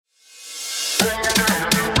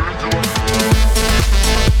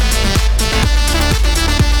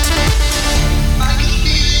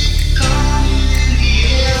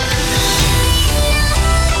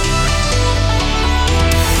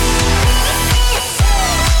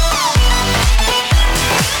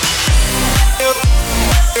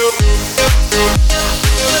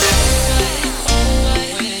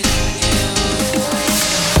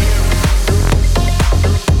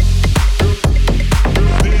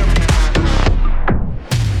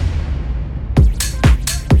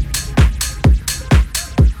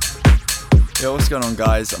Yo, what's going on,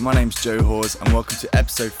 guys? My name's Joe Hawes and welcome to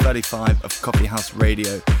episode 35 of Coffee House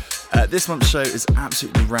Radio. This month's show is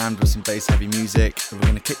absolutely rammed with some bass heavy music. We're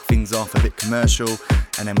going to kick things off a bit commercial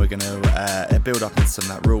and then we're going to build up into some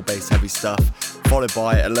of that real bass heavy stuff, followed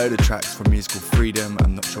by a load of tracks from Musical Freedom.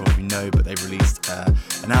 I'm not sure if you know, but they released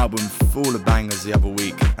an album full of bangers the other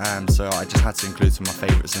week, so I just had to include some of my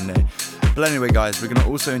favourites in there. But anyway, guys, we're going to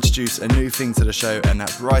also introduce a new thing to the show, and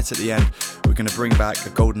that's right at the end. We're going to bring back a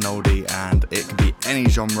golden oldie, and it can be any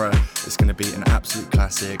genre. It's going to be an absolute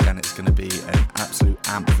classic, and it's going to be an absolute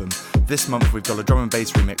anthem. This month, we've got a drum and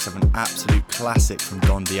bass remix of an absolute classic from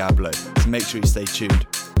Don Diablo, so make sure you stay tuned.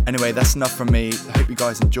 Anyway, that's enough from me. I hope you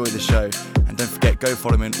guys enjoy the show, and don't forget, go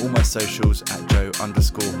follow me on all my socials at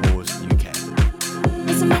Joe_Hawes UK.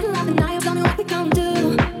 It's the middle of the night, don't know what we gon'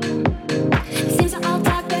 do. It seems that I'll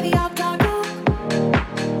talk, baby, I'll talk.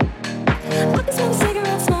 I can smell the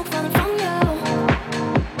cigarette smoke falling from you.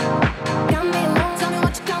 Got me alone, tell me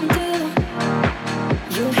what you gon' do.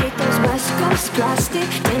 You hate those West Coast plastic,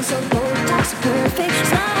 dance so low, talks perfect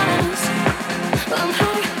smiles. I'm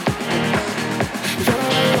high, you're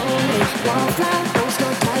lonely, wallflower, those no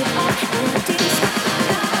type of empty sky.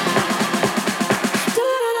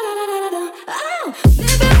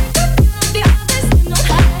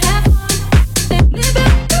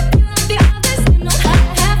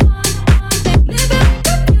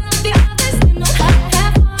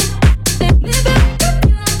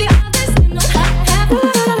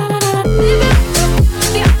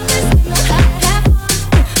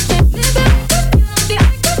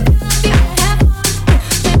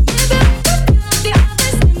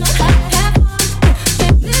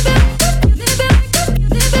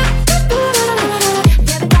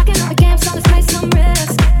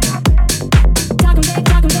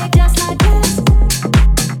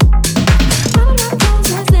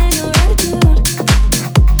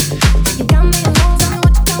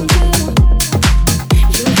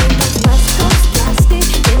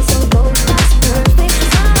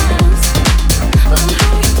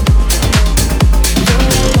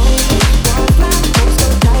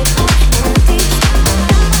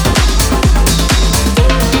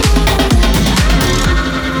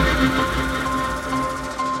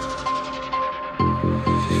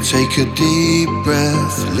 Take a deep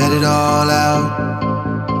breath, let it all out.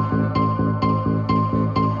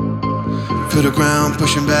 Feel the ground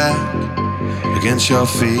pushing back against your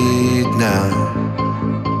feet now.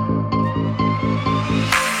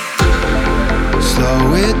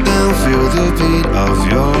 Slow it down, feel the beat of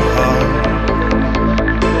your heart.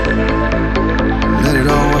 Let it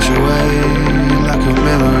all wash away like a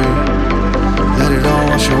memory. Let it all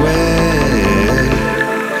wash away.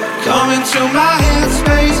 Come into my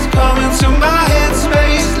headspace, come into my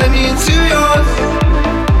headspace, let me into yours.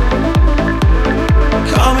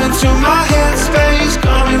 Come into my headspace,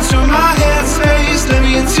 come into my headspace, let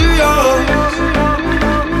me into yours.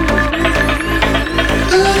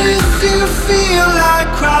 And if you feel like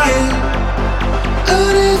crying,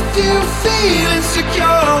 and if you feel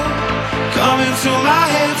insecure, come into my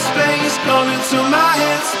headspace, come into my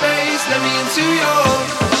headspace, let me into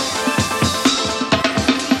yours.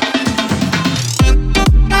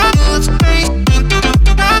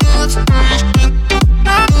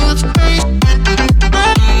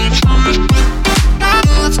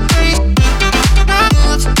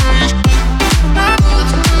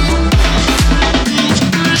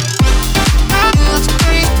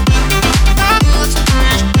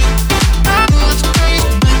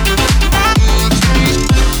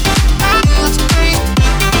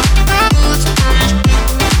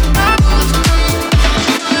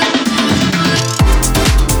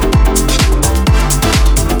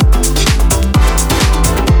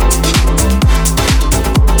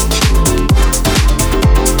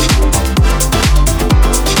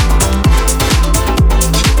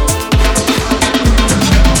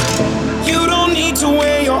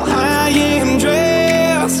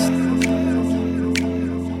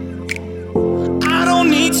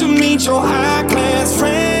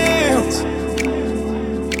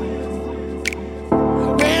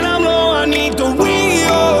 When I'm low, I need the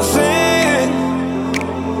real thing.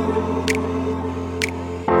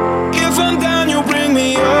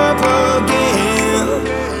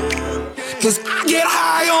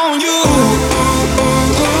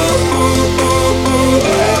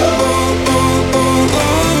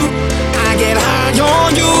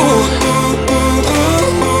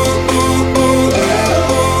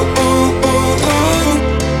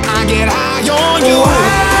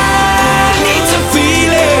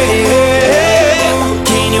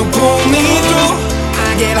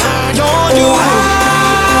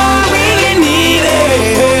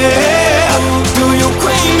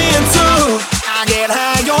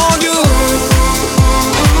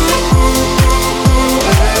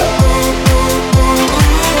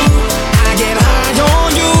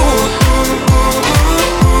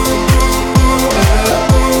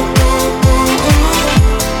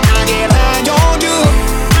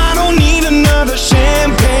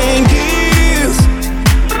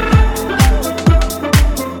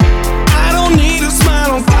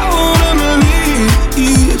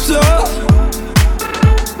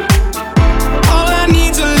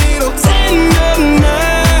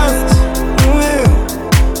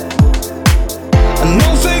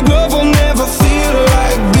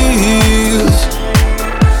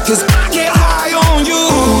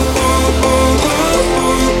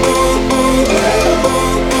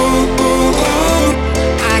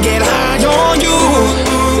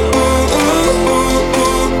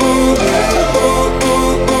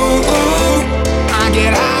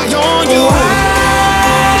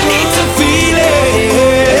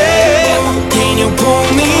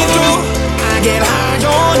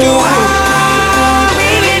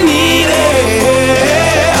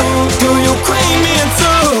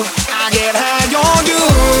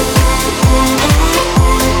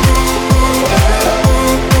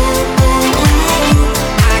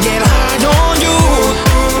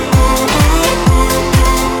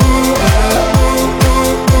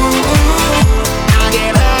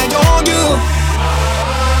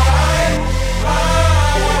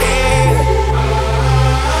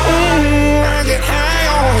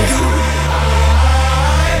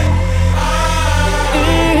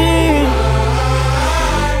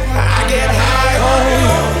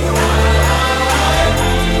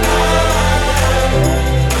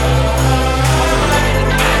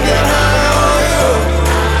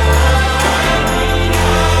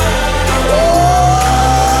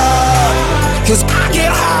 'cause I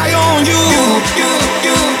get high on you.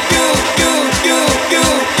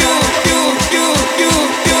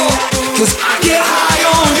 Cause I get high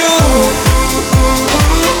on you.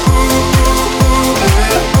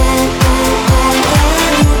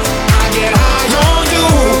 I get high on you.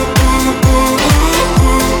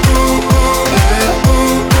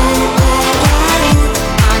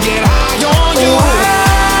 I get high on you.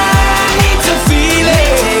 I need to feel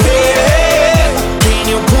it. Can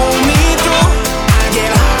you pull me through? I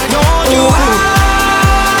get high on you.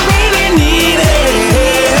 I really need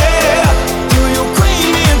it. Do you cream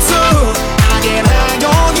me too? I get high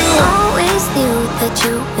on you. Always knew that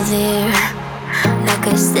you were there, like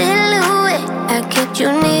a silhouette, I kept you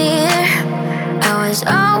near. I was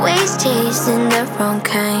always chasing the wrong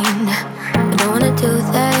kind. I don't wanna do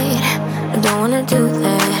that, I don't wanna do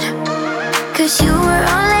that. 'Cause you were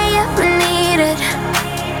all I ever needed,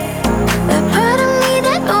 a part of me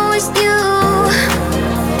that always knew.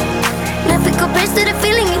 Nothing compares to the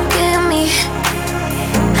feeling you give me.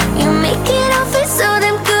 You make it all feel so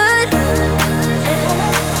damn good.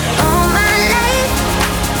 All my life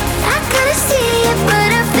I couldn't see it, but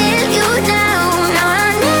I feel you now. No,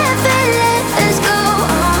 I'll never let us go.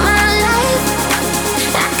 All my life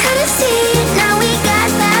I couldn't see it, now we got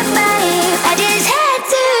that vibe. I just had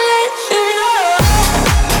to let you know.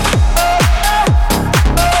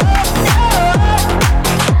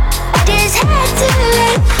 I just had to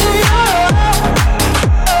let you know.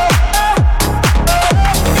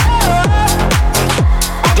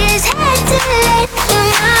 I just had to let you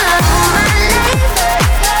know. All my life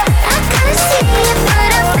I couldn't see it, but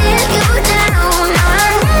I feel you now. No,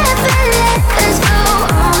 I'll never let us go.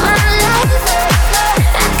 All my life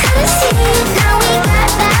I couldn't see it, now we got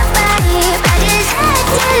that vibe. I just had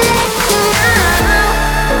to let you know.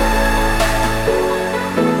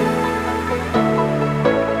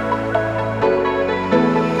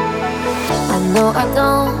 I know I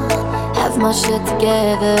don't have my shit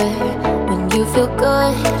together. When you feel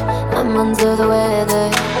good, I'm under the weather.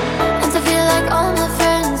 And to feel like all my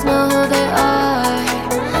friends know who they are,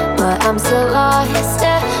 but I'm still lost,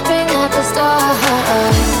 staring at the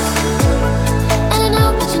stars. And I know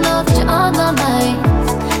that you're on my mind,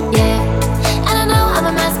 yeah. And I know I'm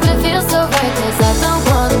a mess, but it feels so right. 'Cause I don't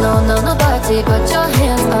want nobody but your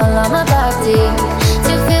hands all on my body.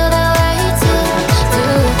 To feel that way too.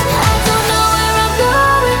 I don't know where I'm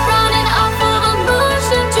going, running off of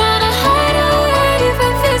emotion, trying to hide away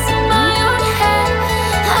from facing my own head.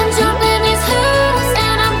 I'm jumping these hurdles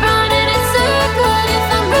and I'm running in circles. If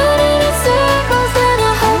I'm running in circles, then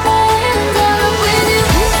I hope I end up with you.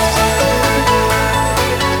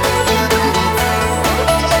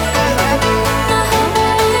 I hope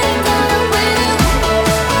I end up with you.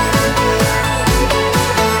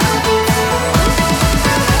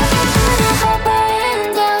 I hope I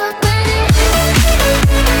end up with you.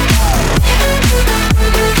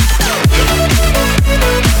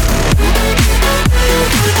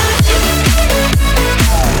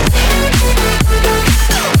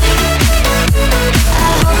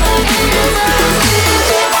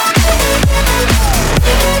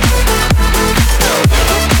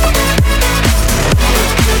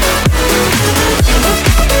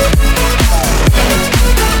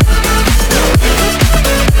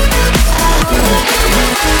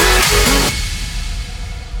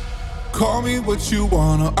 Call me what you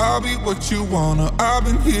wanna, I'll be what you wanna. I've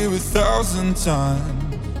been here 1,000 times.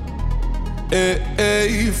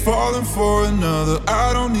 Hey, falling for another,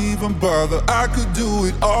 I don't even bother. I could do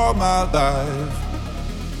it all my life.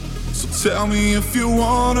 So tell me if you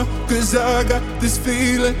wanna, 'cause I got this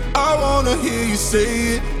feeling. I wanna hear you say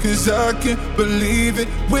it, 'cause I can't believe it.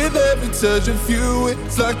 With every touch of you,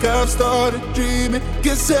 it's like I've started dreaming.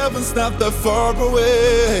 Guess heaven's not that far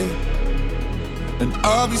away. And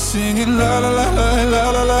I'll be singing la la la la la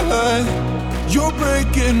la la la. You're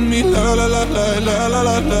breaking me la la la la la la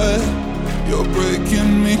la la. You're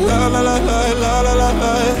breaking me la la la la la la la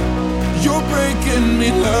la. You're breaking me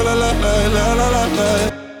la la la la la la la la.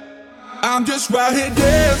 I'm just right here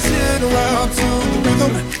dancing around to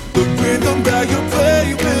the rhythm that you play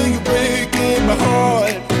when you're breaking my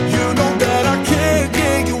heart. You know that I can't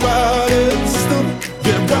get you out of the system.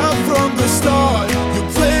 Yeah, right from the start, you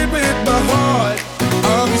played with my heart.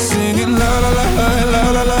 I'll be singing la la la la la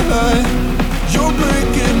la la la. You're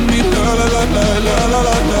breaking me la la la la la la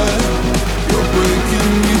la la. You're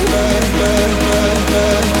breaking me la la la la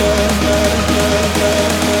la la la la.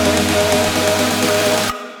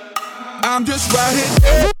 I'm just right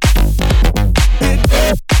here.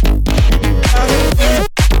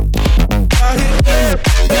 Right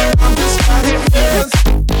here.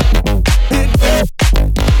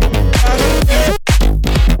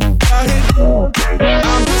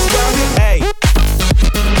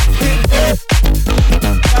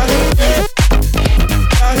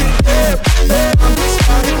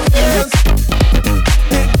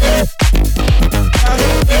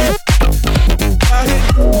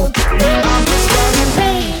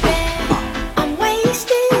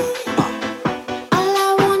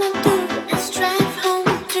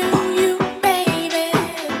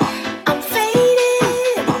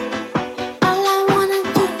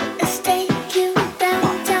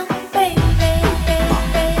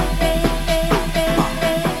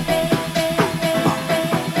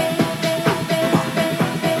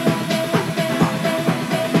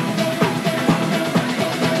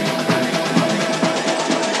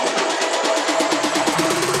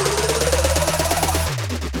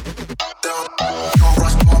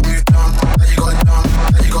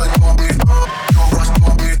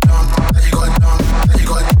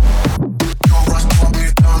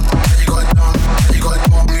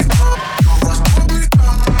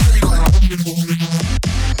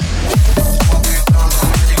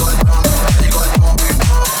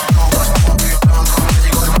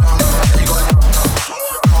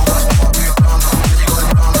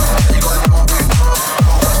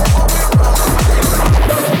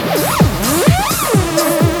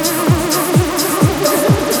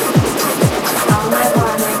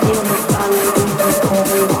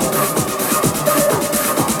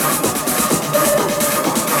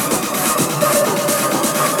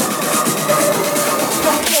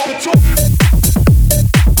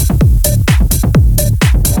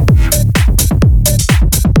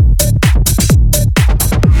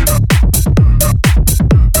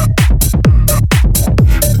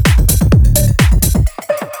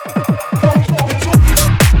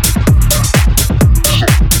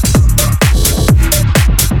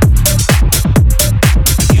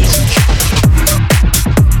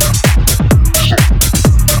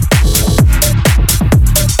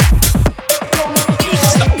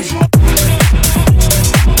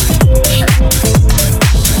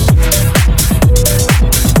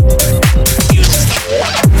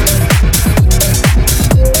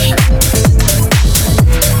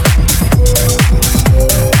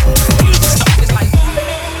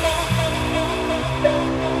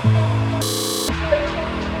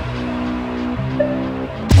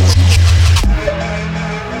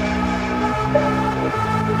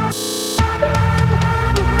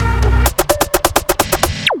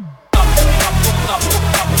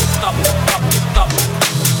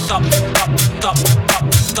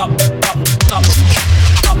 stop, stop, stop, stop,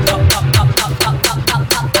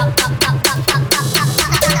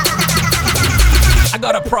 I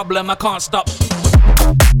got a problem, I can't stop. Can't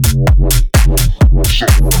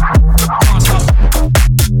stop.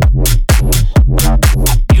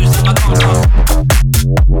 Music, I can't stop.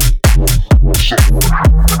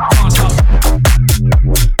 Can't stop.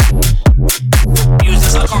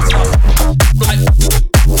 Music, I can't stop. Like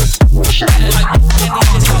any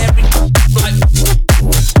and every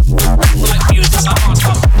like music, I can't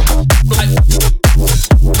stop. Like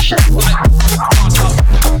can't stop.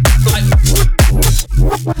 Like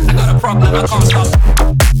I got a problem, I can't stop.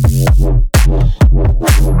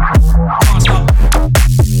 Can't stop.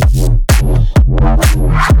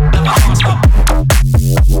 And I can't stop.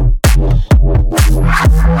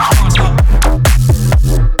 Can't stop.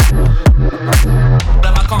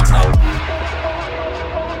 Then I can't stop.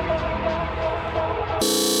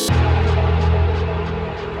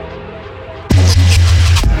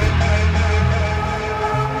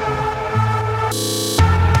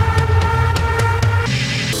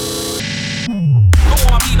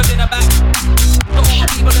 People in the back, all the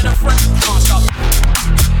people in the front, can't stop.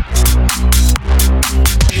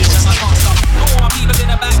 Music, I can't stop. All the people in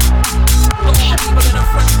the back, all the people in the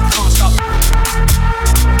front, can't stop.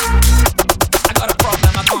 I got a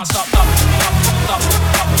problem, I can't stop. Stop, stop, stop, stop,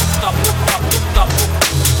 stop, stop,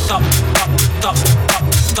 stop, stop, stop, stop,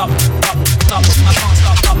 stop, stop. I can't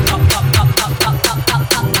stop. Stop, stop, stop, stop, stop, stop, stop, stop.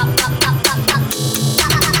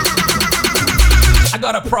 I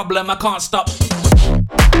got a problem, I can't stop.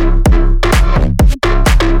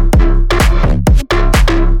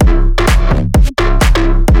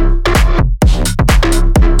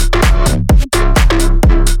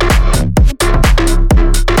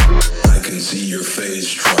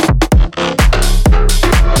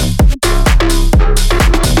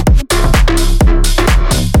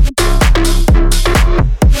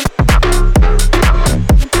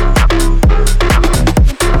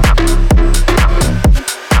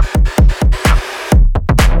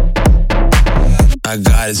 I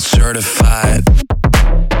got it certified.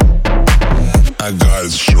 I got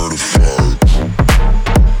it certified.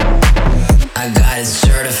 I got it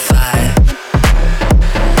certified.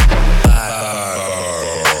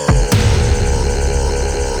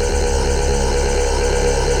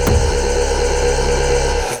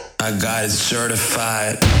 I got it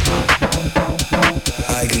certified.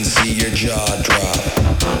 I can see your jaw drop.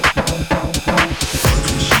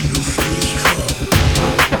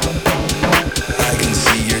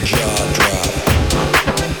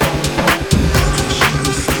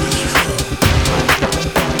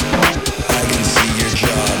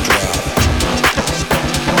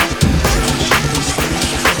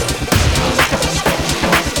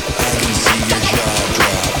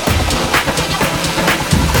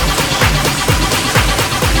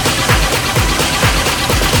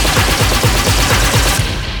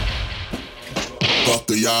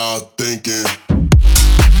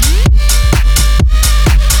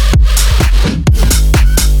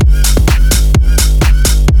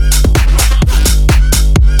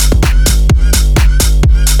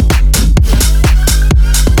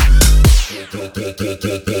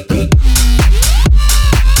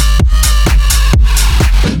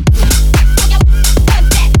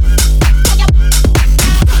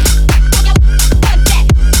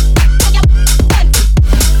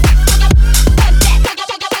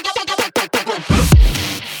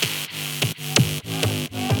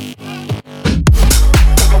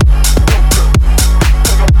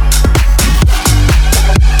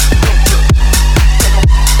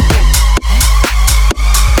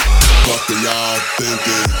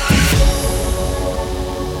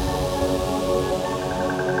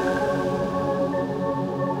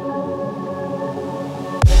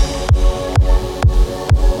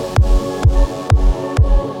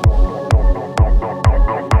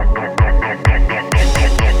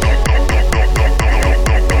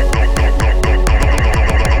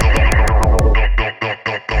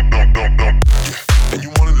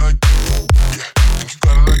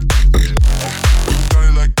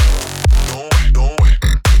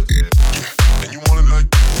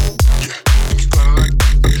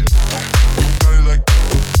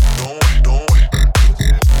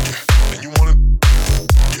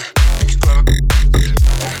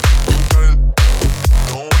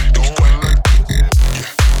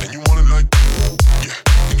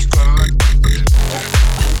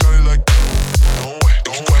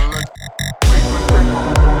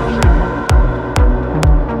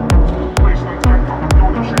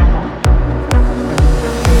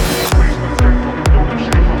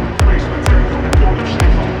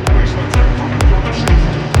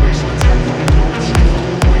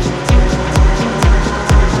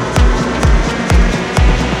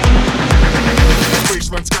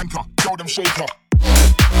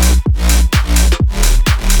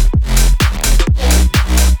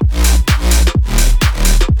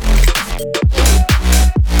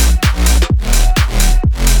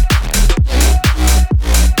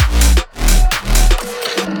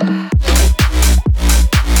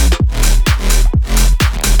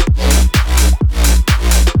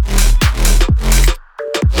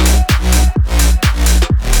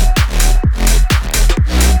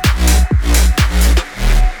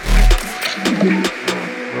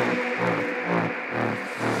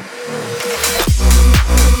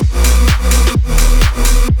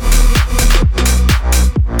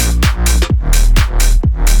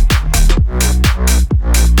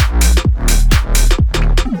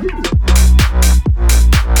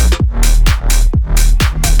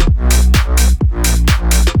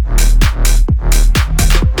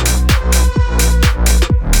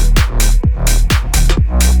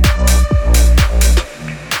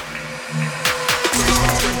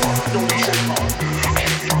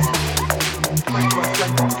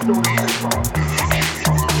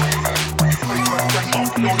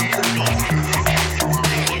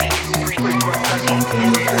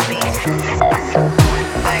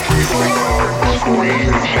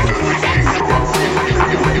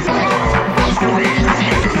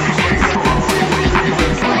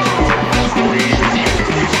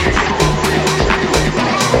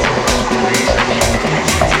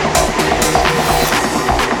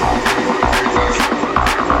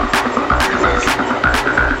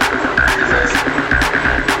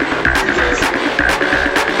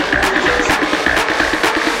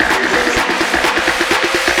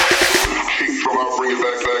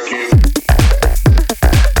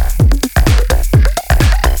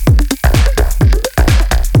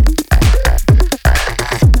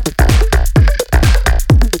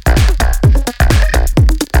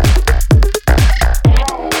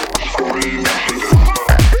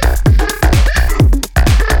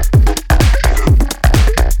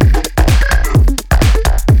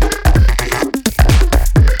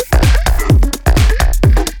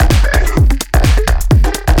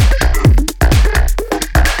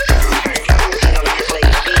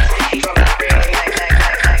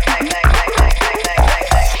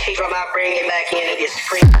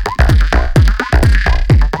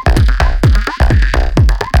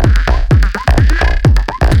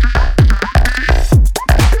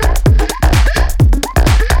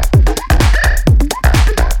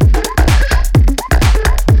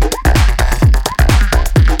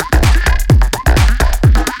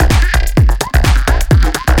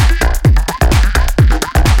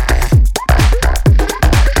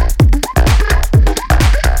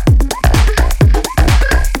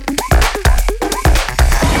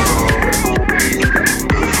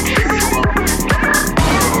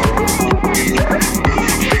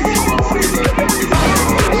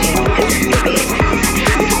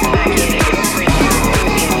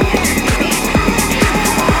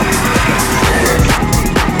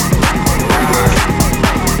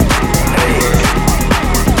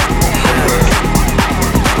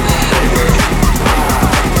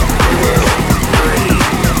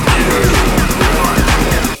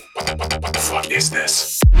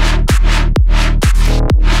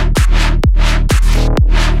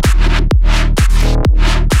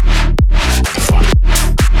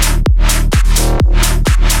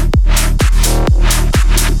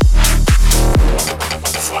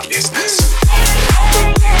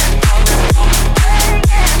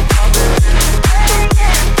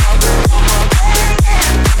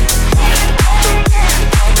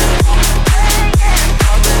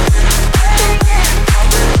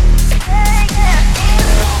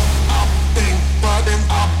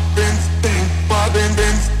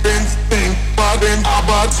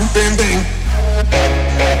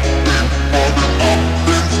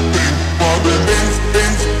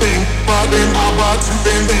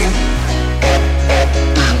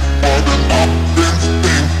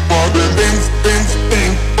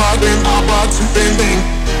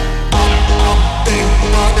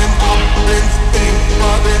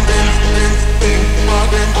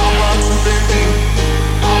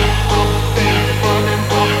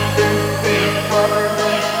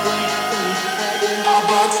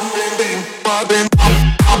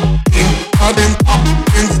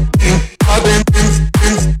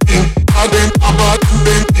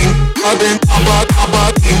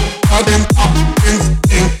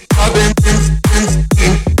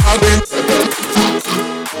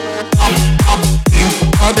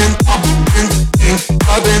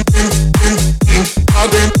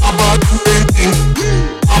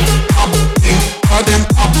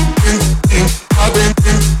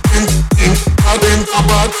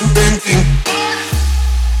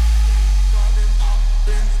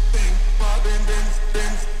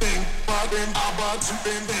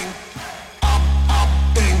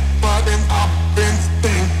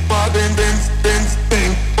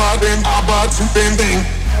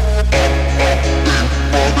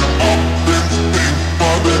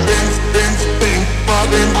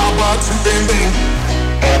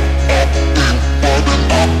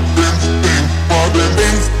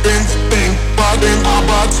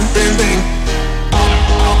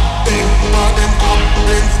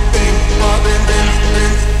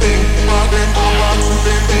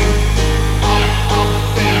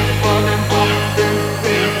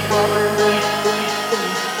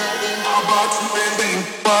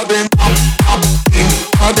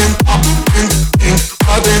 Up,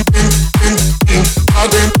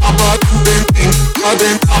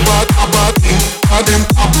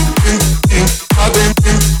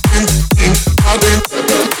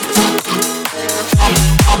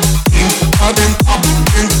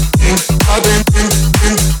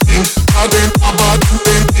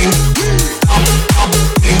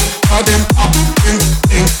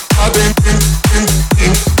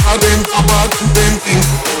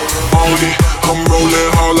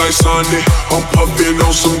 I'm puffing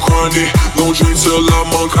on some Grundy. Don't drink till I'm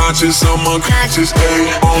unconscious, ayy,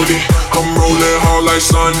 on it. I'm rolling hard like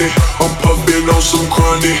Sunday. I'm puffing on some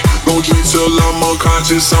Grundy. Don't drink till I'm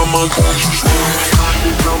unconscious, I'm unconscious, ayy.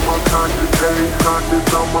 I'm unconscious, ayy.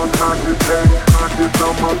 Conscious, I'm unconscious, ayy. Conscious,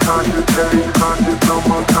 I'm unconscious, ayy. Conscious,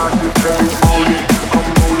 I'm unconscious, ayy. On it. I'm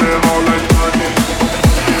rolling hard like Sunday.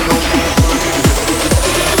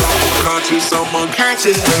 Conscious, I'm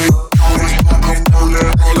unconscious, ayy. I'm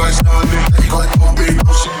rolling hard like Sunday. I'm pumping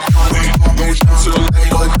on some Grundy. Don't drink till I'm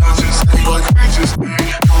unconscious, unconscious,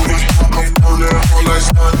 ayy. I'm rolling hard like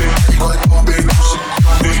Sunday. I'm pumping on some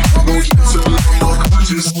Grundy. Don't drink till I'm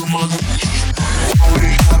unconscious, I'm unconscious.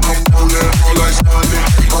 I'm rolling hard like Sunday.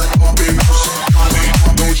 I'm pumping on some Grundy.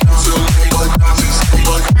 Don't drink till I'm unconscious,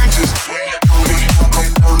 unconscious, ayy. I'm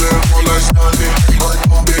rolling hard like Sunday. I'm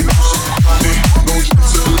pumping on some Grundy. Don't drink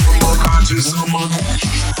till I'm unconscious, I'm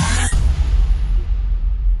unconscious.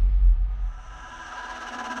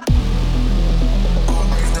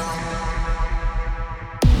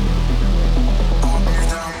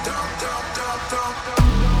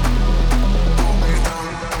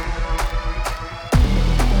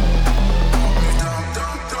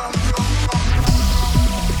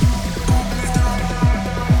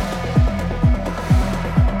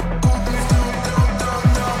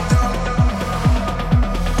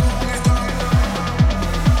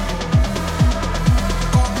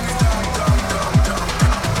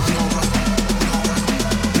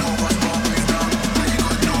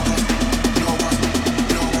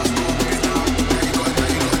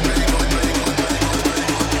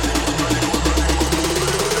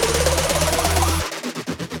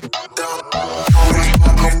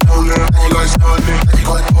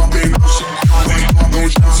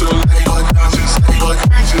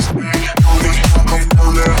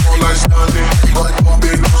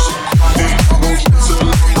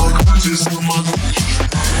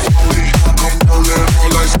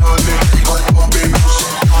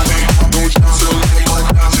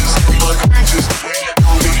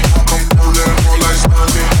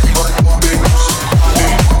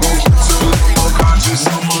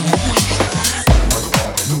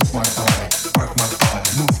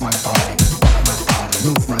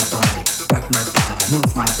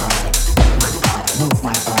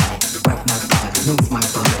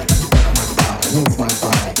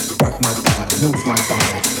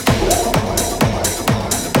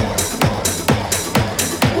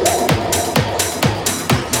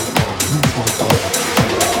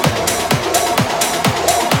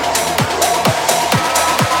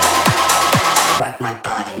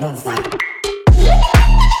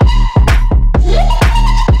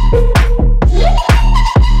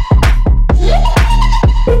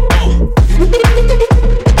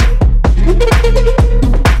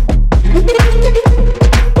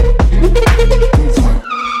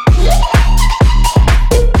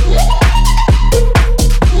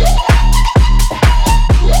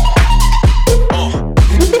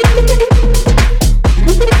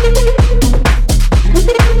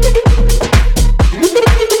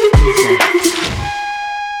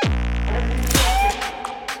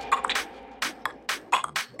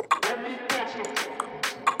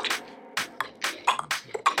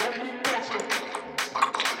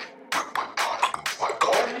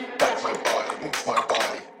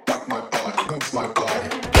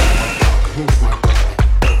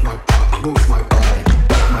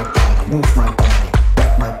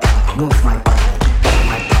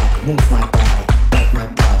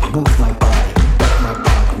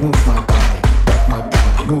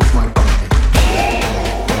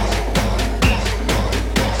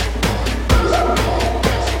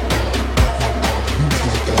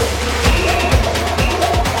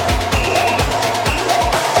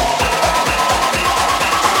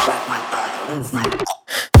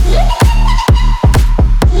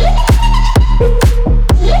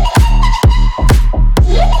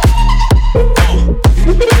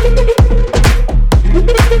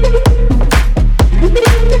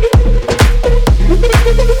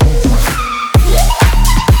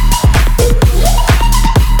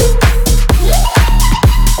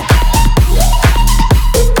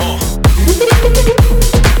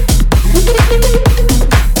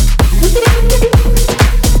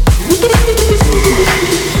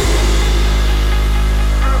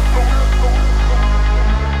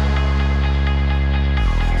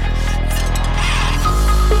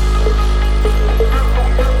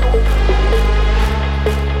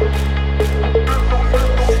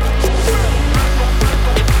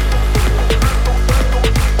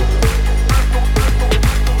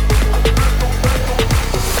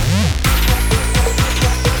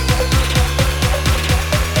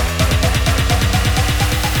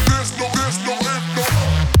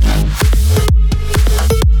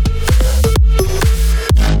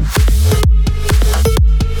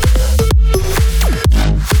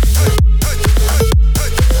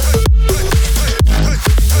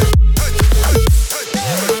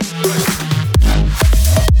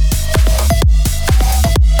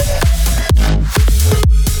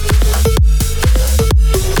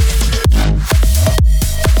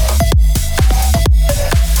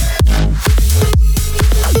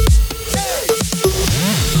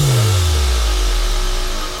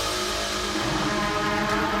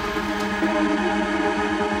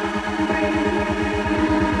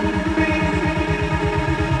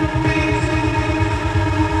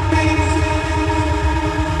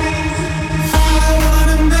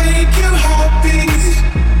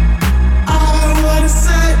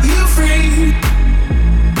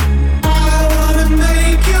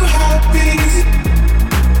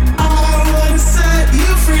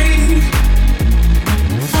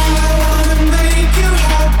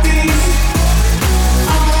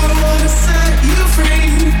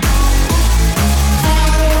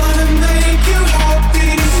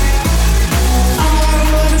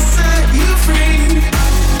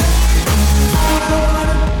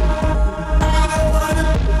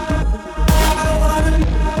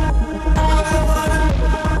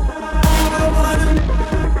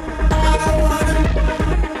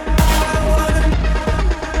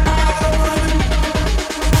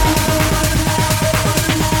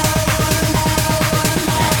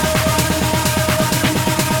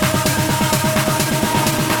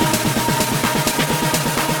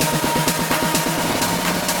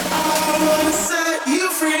 wanna set you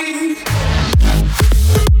free.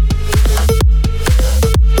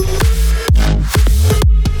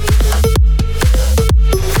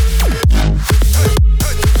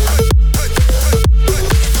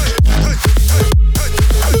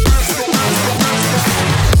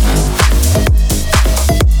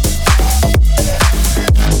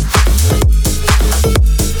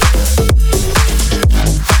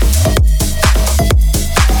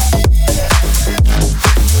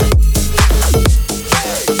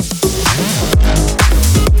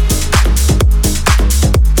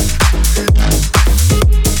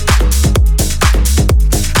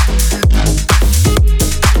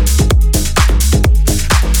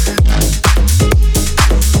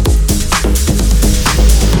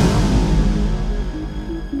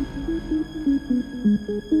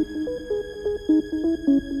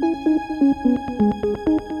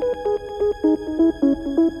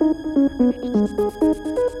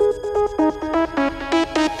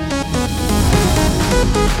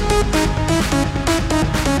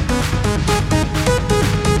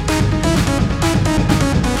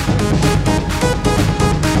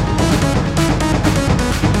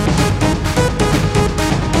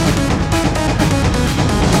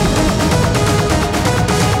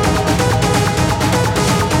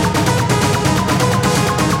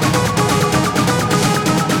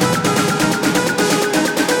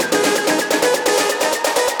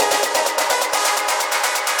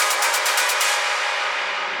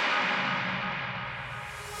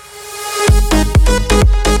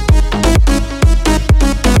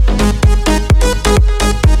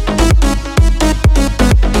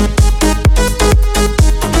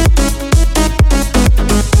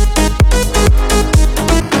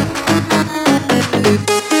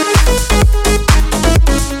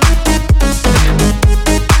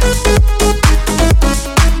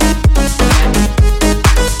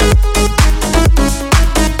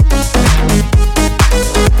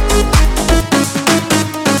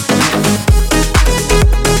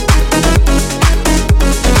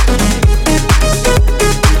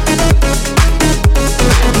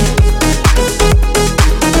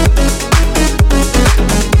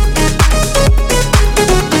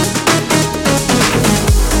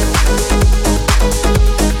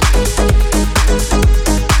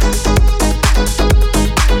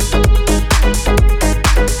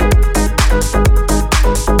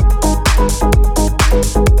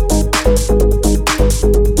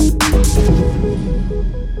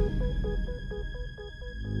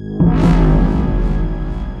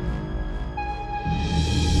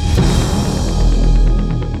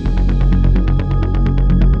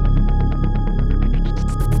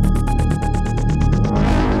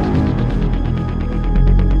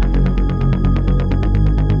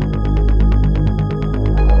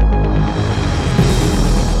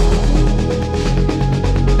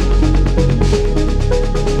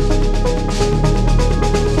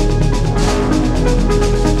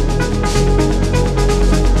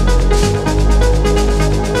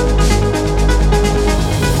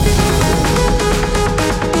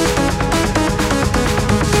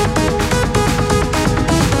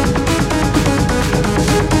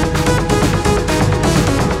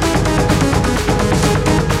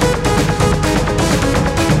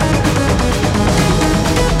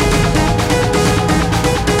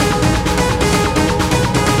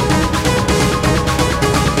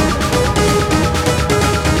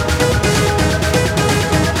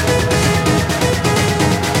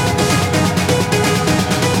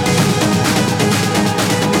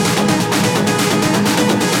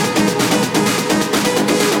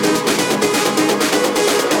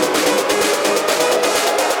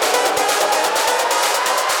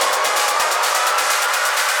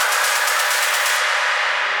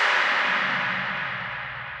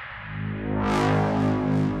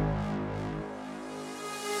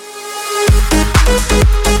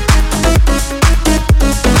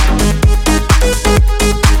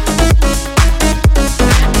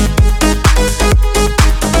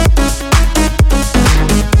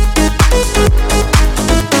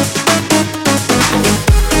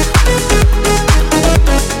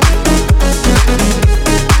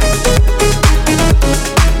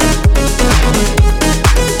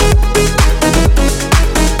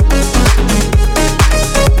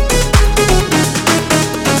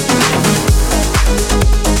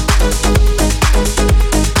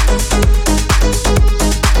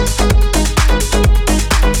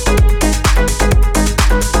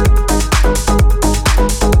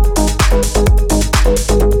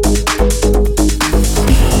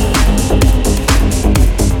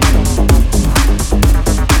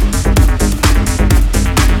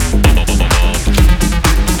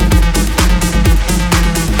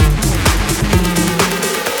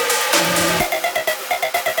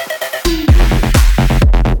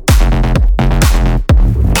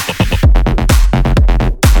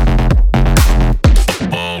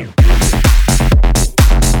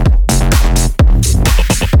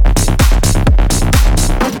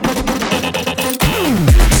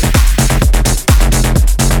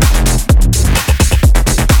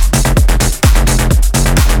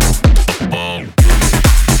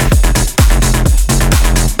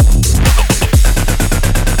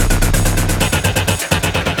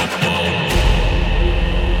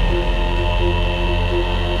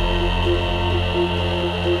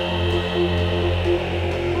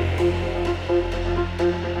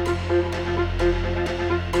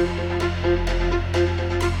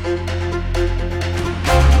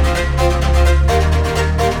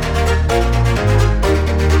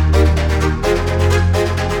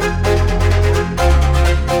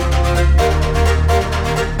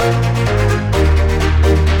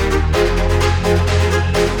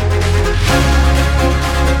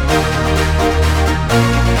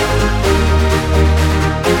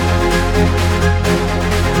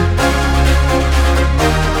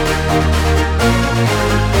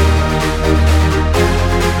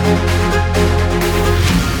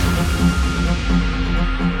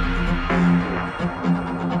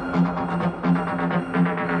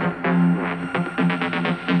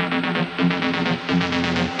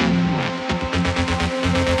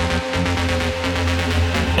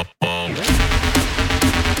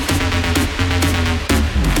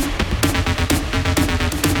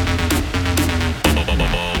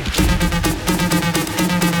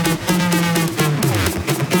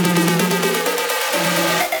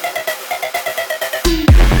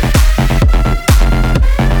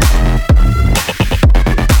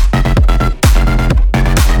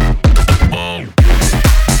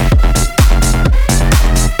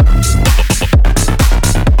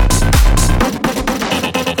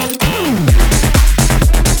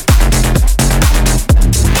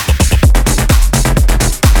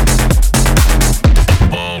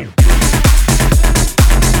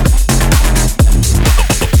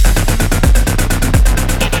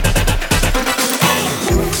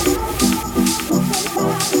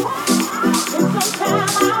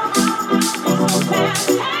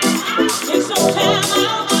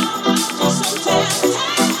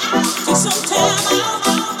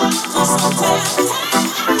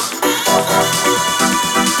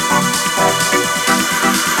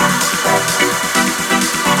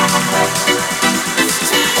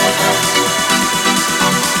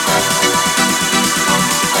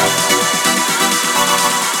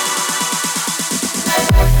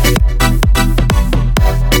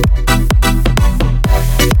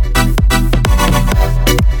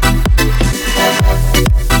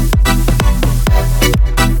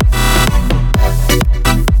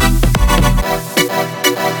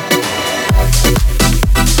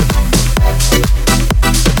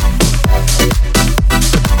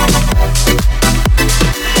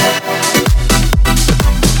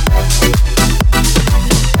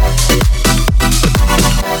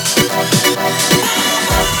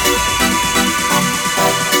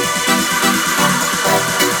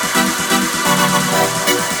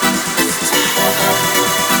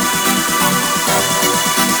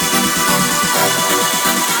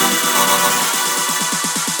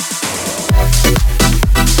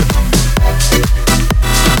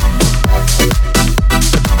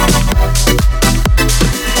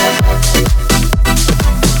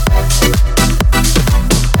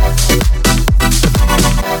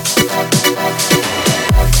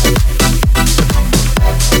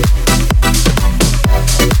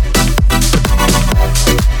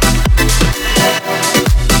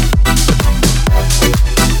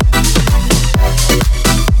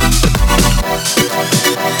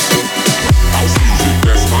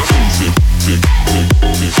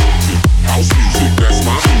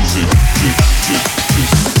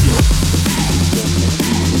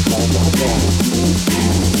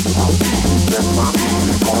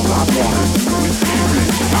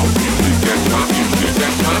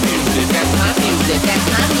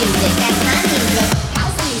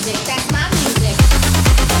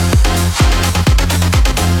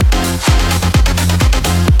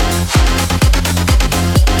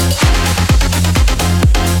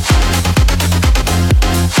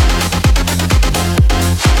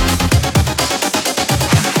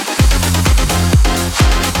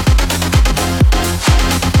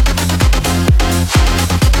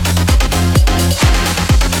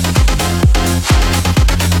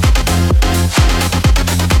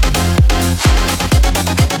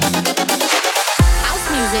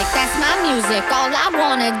 music, that's my music. All I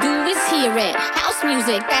wanna do is hear it. House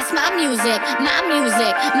music, that's my music. My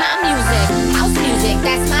music, my music. House music,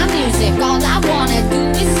 that's my music. All I wanna do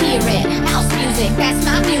is hear it. House music, that's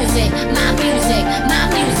my music. My music, my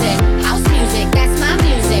music. House music, that's my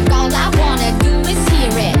music. All I wanna do is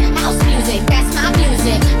hear it. House music, that's my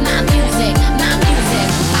music. My music, my music.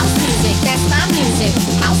 House music, that's my music.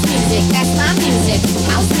 House music, that's my music.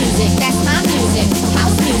 House music, that's my music.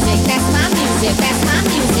 House music, that's my music. That's my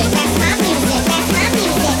music. That's my music. That's my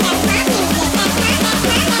music. That's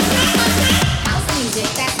my music. House music,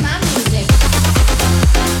 that's my music.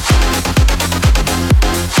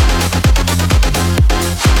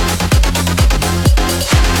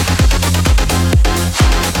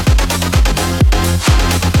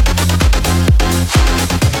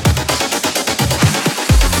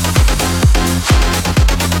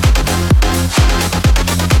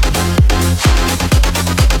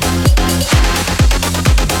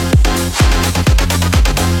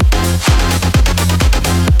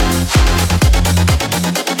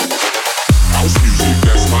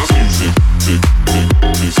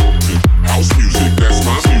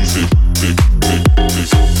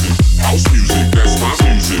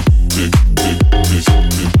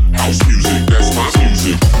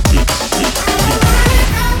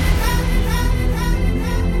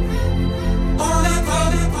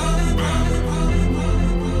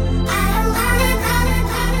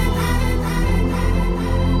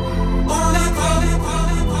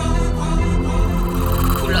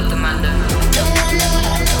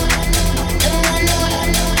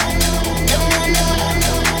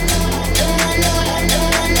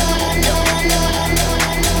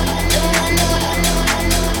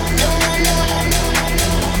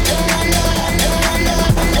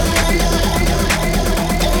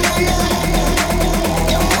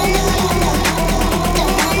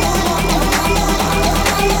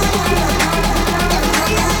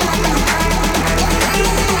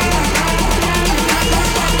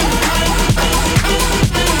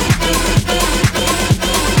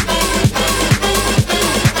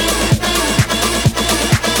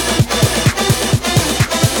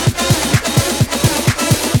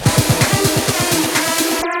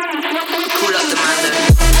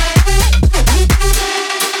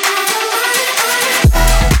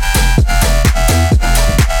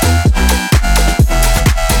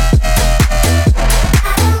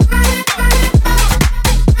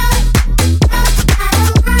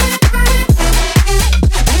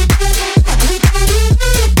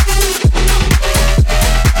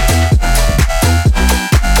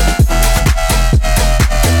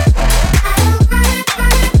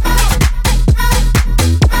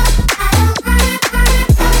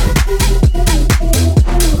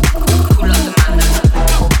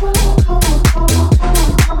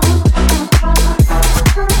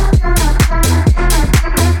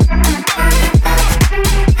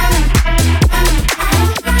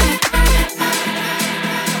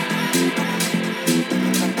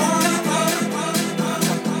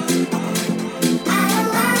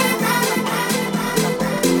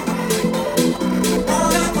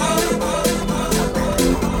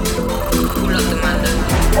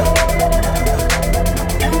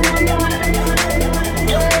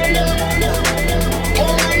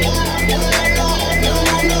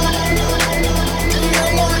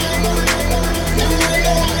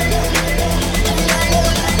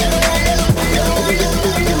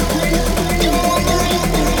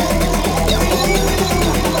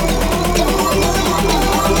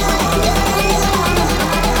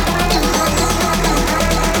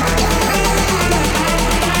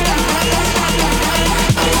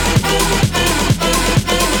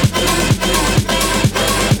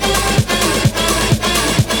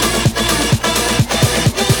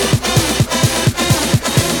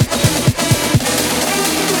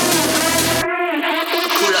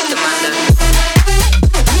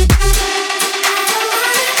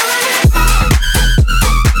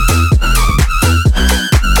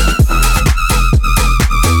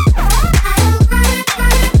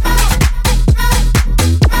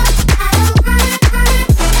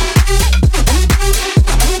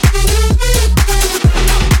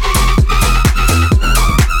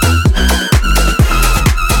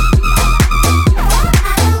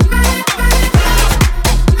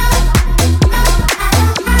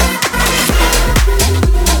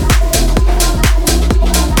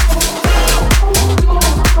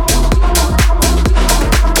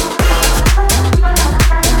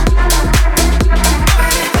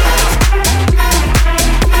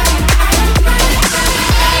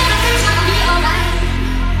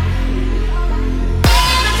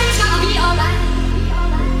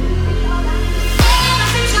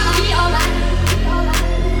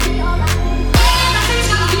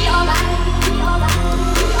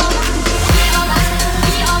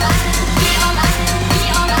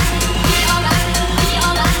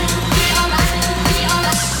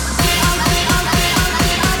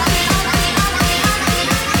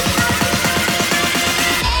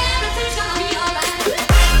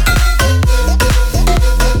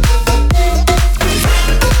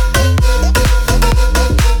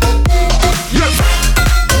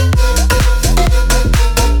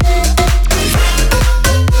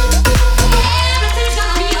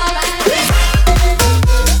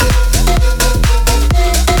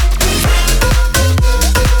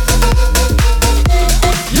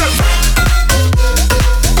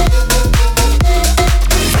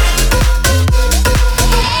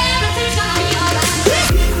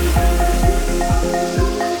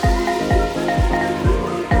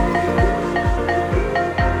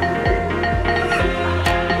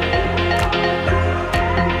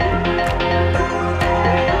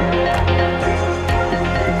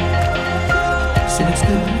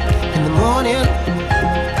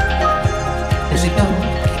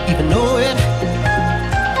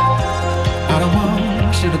 I don't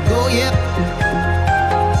want you to go yet.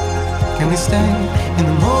 Can we stay in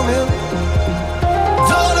the moment?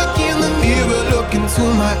 Don't look in the mirror, look into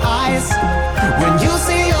my eyes. When you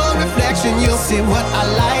see your reflection, you'll see what I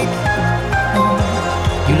like.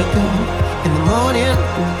 You look good in the morning,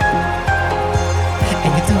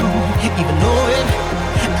 and you don't even know it.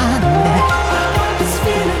 I know that. I got this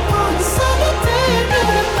feeling on a summer day, in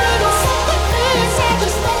the middle of the face. I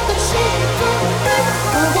just want the shit from the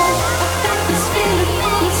middle. I got this feeling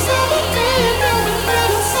on a summer day, in the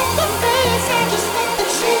middle of the face. I just want the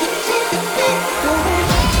shit from the middle.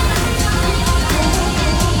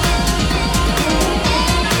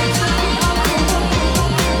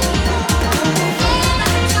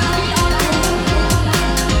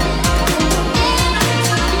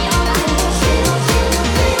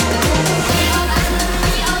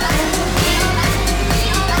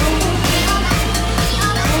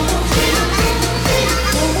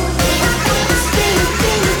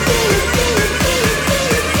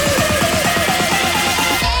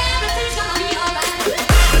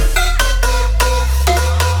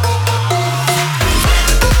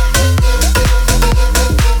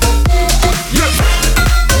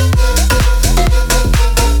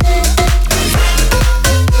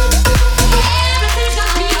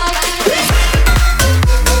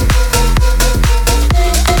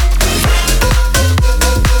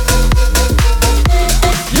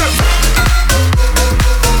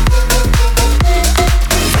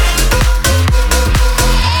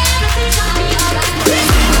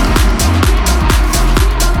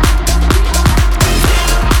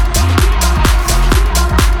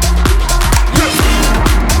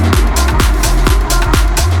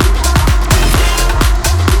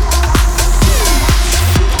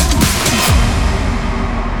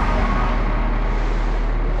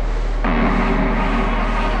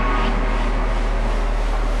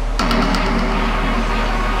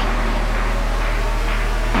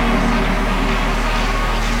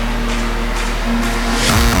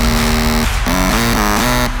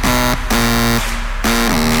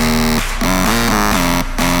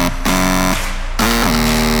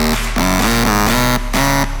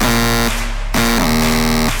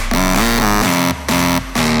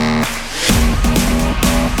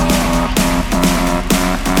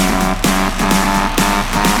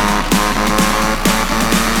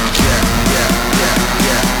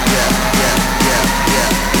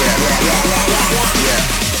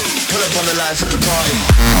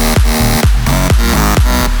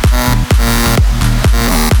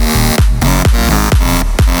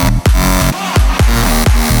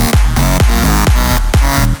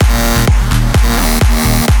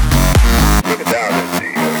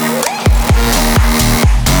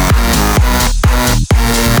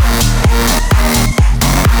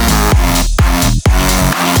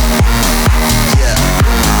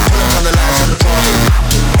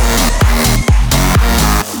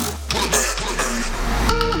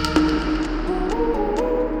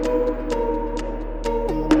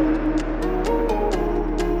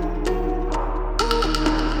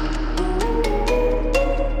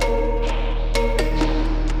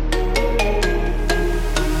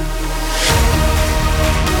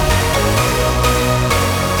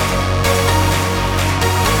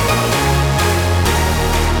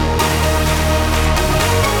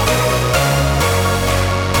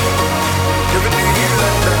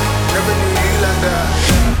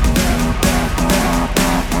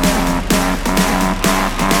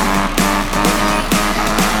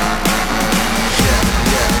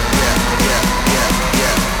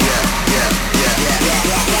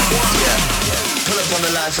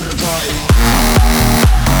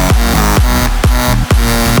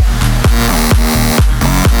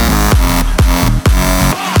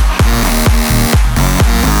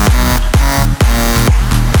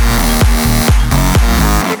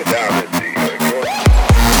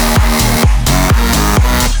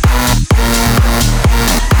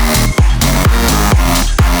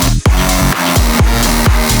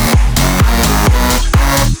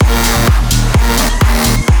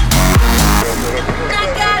 I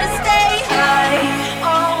gotta stay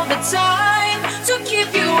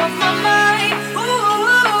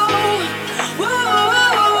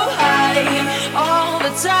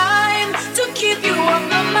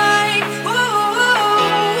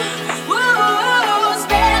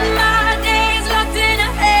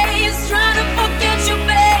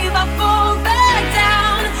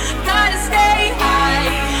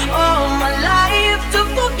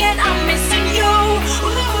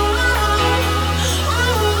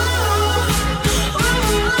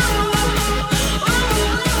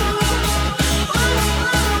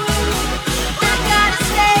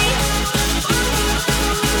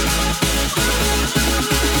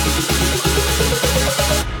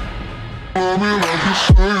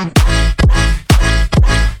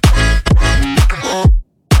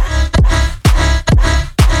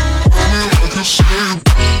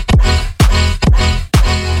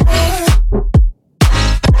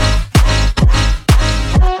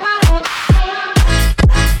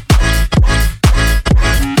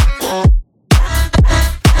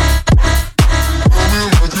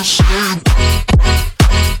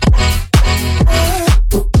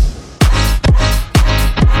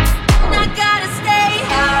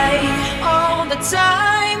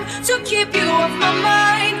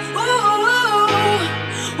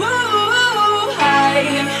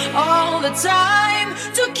time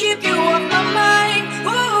to keep you